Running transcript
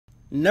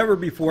Never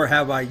before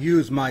have I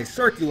used my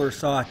circular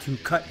saw to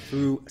cut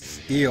through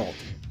steel.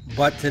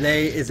 But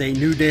today is a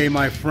new day,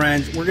 my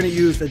friends. We're going to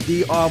use the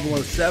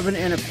Diablo 7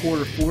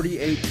 1/4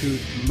 48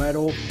 tooth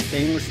metal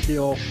stainless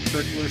steel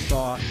circular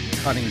saw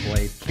cutting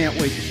blade. Can't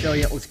wait to show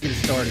you. Let's get it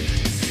started.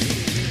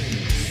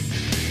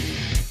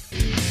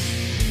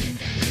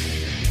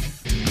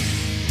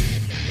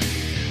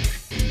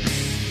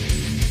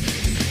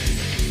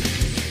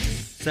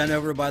 Sent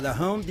over by the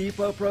Home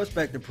Depot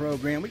Prospective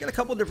Program. We got a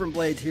couple different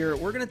blades here.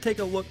 We're going to take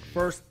a look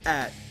first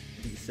at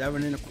the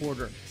 7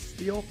 1/4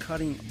 steel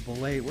cutting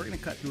blade. We're going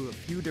to cut through a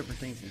few different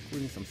things,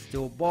 including some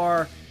steel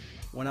bar.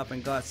 Went up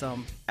and got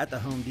some at the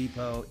Home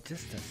Depot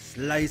just to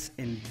slice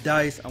and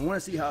dice. I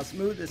want to see how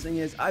smooth this thing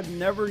is. I've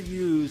never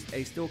used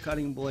a steel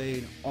cutting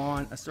blade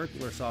on a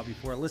circular saw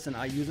before. Listen,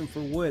 I use them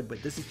for wood,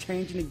 but this is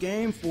changing the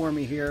game for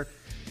me here.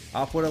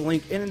 I'll put a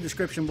link in the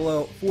description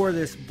below for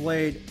this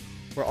blade.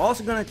 We're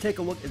also going to take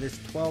a look at this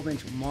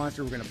 12-inch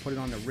monster. We're going to put it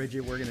on the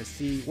rigid. We're going to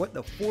see what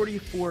the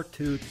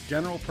 44-tooth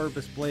general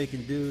purpose blade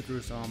can do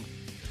through some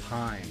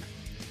pine.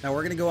 Now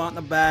we're going to go out in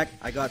the back.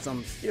 I got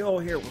some steel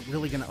here. We're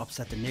really going to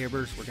upset the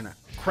neighbors. We're going to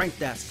crank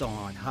that saw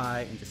on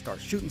high and just start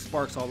shooting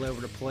sparks all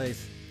over the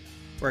place.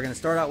 We're going to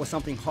start out with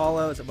something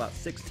hollow. It's about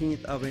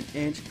 1/16 of an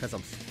inch because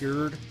I'm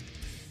scared.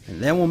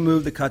 And then we'll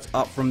move the cuts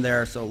up from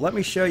there. So let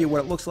me show you what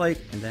it looks like,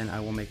 and then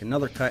I will make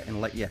another cut and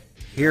let you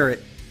hear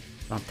it.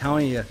 So I'm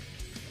telling you,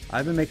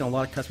 I've been making a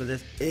lot of cuts with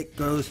this. It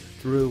goes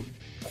through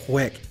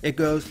quick. It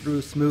goes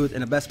through smooth,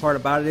 and the best part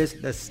about it is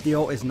the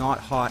steel is not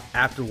hot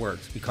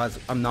afterwards because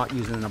I'm not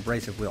using an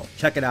abrasive wheel.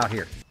 Check it out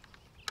here.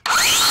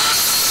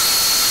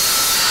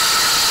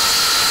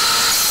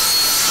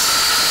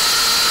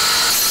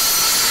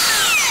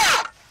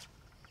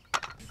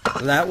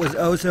 That was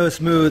oh so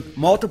smooth.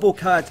 Multiple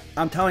cuts.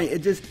 I'm telling you,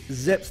 it just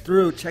zips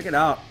through. Check it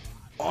out.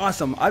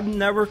 Awesome. I've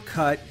never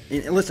cut,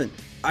 and listen,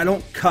 I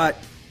don't cut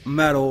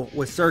metal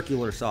with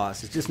circular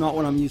saws. It's just not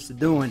what I'm used to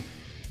doing.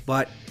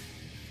 But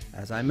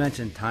as I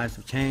mentioned, times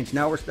have changed.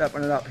 Now we're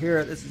stepping it up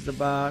here. This is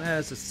about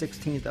it's a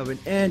 1/16 of an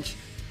inch.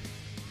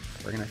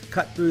 We're gonna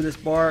cut through this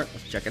bar.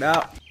 Let's check it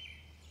out.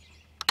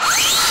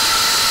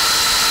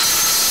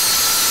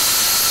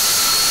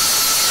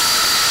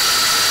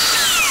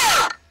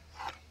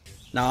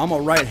 Now I'm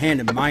a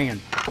right-handed man,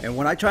 and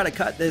when I try to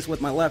cut this with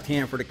my left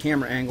hand for the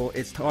camera angle,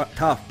 it's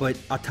tough, but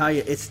I'll tell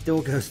you, it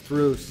still goes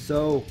through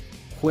so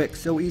quick,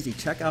 so easy.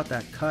 Check out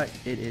that cut.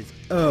 It is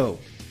so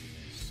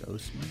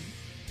smooth.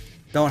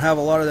 Don't have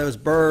a lot of those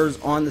burrs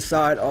on the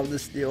side of the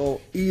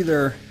steel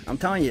either. I'm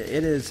telling you,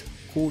 it is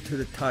cool to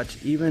the touch.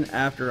 Even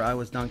after I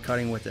was done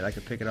cutting with it, I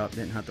could pick it up,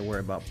 didn't have to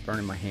worry about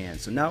burning my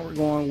hands. So now we're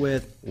going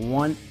with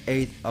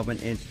 1/8 of an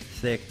inch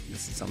thick.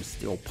 This is some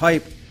steel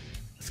pipe.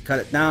 Let's cut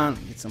it down,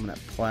 get some of that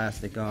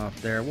plastic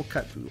off there. We'll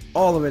cut through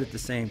all of it at the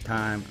same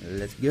time.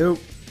 Let's go.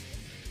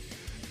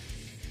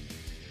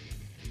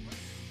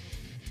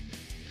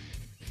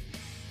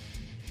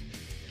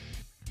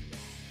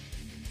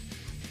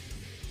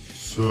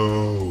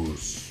 So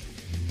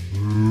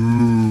smooth.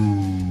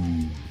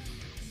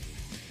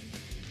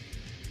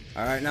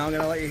 All right, now I'm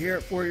gonna let you hear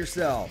it for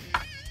yourself.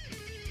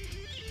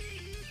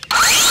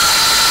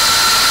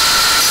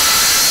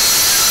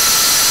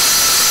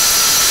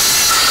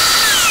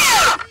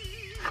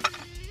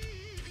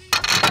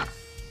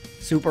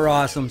 Super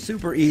awesome,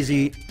 super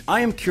easy.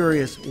 I am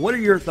curious, what are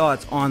your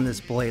thoughts on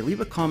this blade? Leave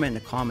a comment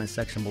in the comment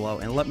section below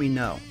and let me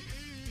know.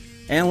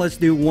 And let's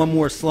do one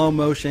more slow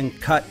motion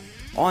cut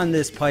on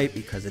this pipe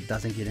because it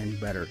doesn't get any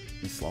better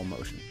in slow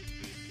motion.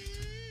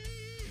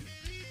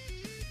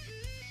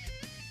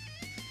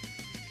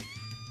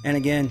 And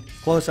again,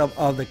 close up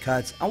of the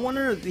cuts. I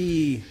wonder if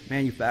the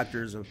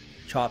manufacturers of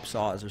chop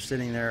saws are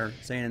sitting there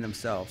saying to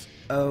themselves,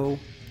 oh,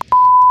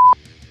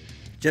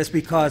 just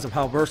because of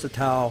how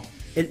versatile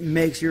it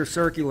makes your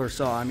circular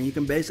saw. I mean, you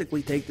can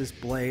basically take this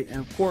blade, and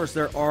of course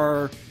there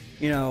are,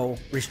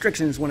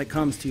 restrictions when it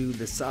comes to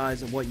the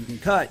size of what you can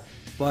cut,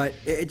 but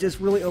it just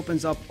really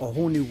opens up a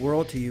whole new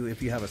world to you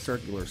if you have a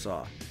circular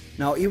saw.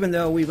 Now, even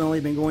though we've only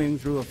been going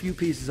through a few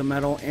pieces of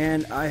metal,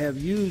 and I have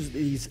used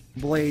these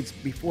blades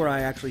before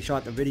I actually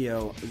shot the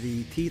video,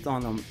 the teeth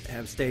on them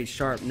have stayed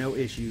sharp, no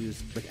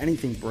issues with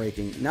anything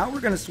breaking. Now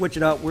we're going to switch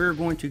it up. We're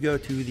going to go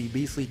to the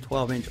beastly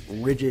 12-inch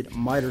rigid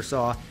miter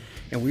saw,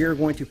 and we are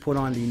going to put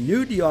on the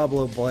new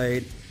Diablo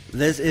blade.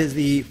 This is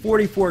the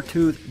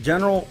 44-tooth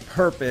general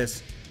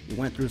purpose. We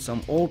went through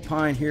some old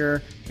pine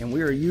here, and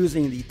we are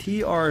using the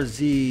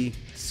TRZ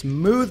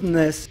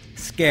smoothness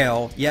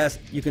scale. Yes,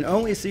 you can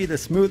only see the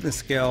smoothness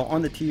scale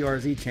on the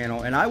TRZ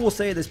channel, and I will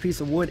say this piece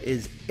of wood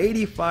is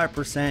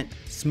 85%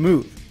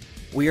 smooth.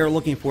 We are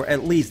looking for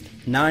at least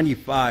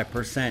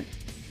 95%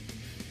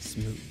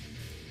 smooth.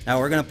 Now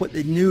we're going to put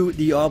the new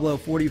Diablo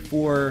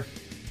 44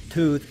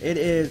 tooth. It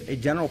is a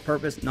general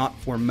purpose, not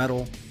for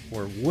metal,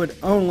 for wood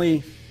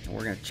only, and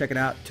we're going to check it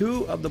out.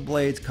 2 of the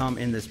blades come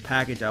in this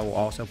package. I will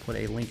also put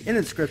a link in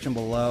the description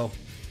below.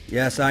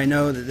 Yes, I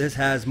know that this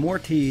has more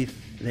teeth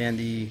than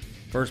the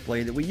first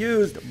blade that we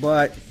used,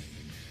 but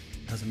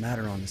it doesn't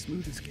matter on the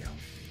smoothness scale.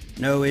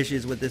 No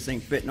issues with this thing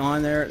fitting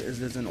on there.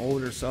 This is an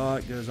older saw,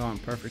 it goes on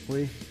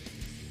perfectly.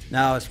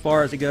 Now, as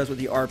far as it goes with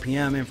the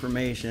RPM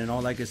information and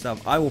all that good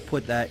stuff, I will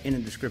put that in the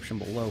description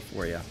below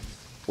for you.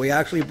 We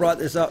actually brought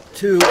this up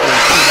to a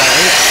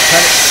 2x8,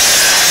 cut it.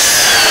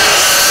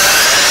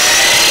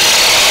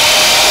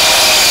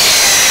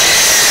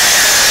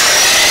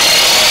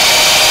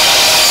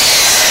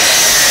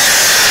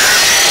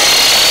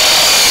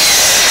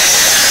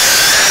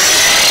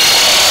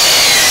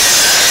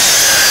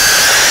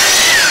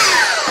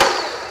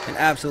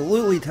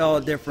 Absolutely tell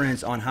a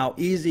difference on how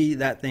easy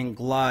that thing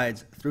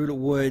glides through the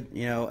wood.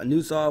 You know, a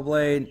new saw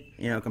blade,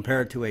 you know,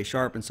 compared to a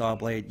sharpened saw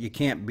blade, you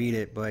can't beat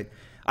it. But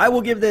I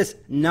will give this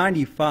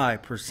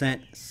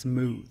 95%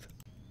 smooth.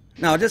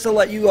 Now, just to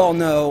let you all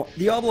know,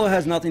 Diablo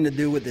has nothing to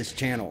do with this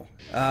channel.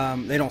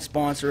 They don't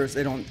sponsor us,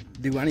 they don't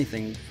do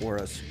anything for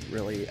us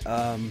really,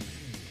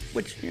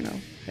 which, you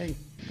know, hey,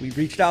 we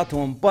reached out to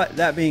them. But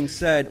that being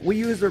said, we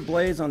use their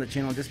blades on the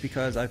channel just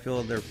because I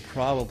feel they're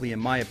probably, in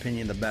my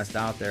opinion, the best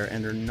out there,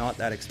 and they're not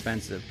that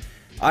expensive.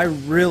 I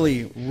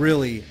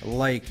really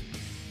like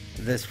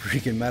this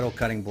freaking metal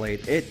cutting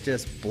blade. It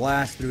just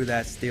blasts through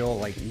that steel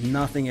like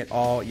nothing at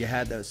all. You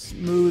had those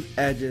smooth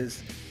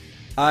edges.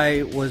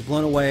 I was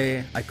blown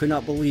away. I could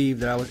not believe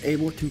that I was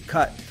able to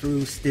cut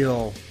through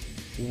steel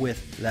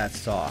with that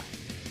saw.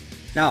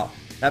 Now,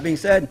 that being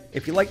said,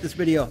 if you like this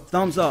video,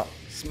 thumbs up.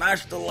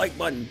 Smash the like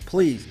button,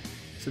 please.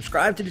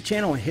 Subscribe to the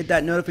channel and hit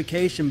that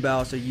notification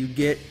bell so you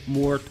get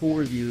more tool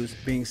reviews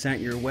being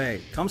sent your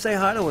way. Come say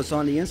hi to us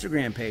on the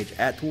Instagram page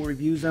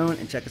 @ToolReviewZone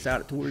and check us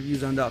out at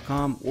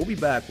toolreviewzone.com. We'll be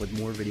back with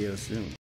more videos soon.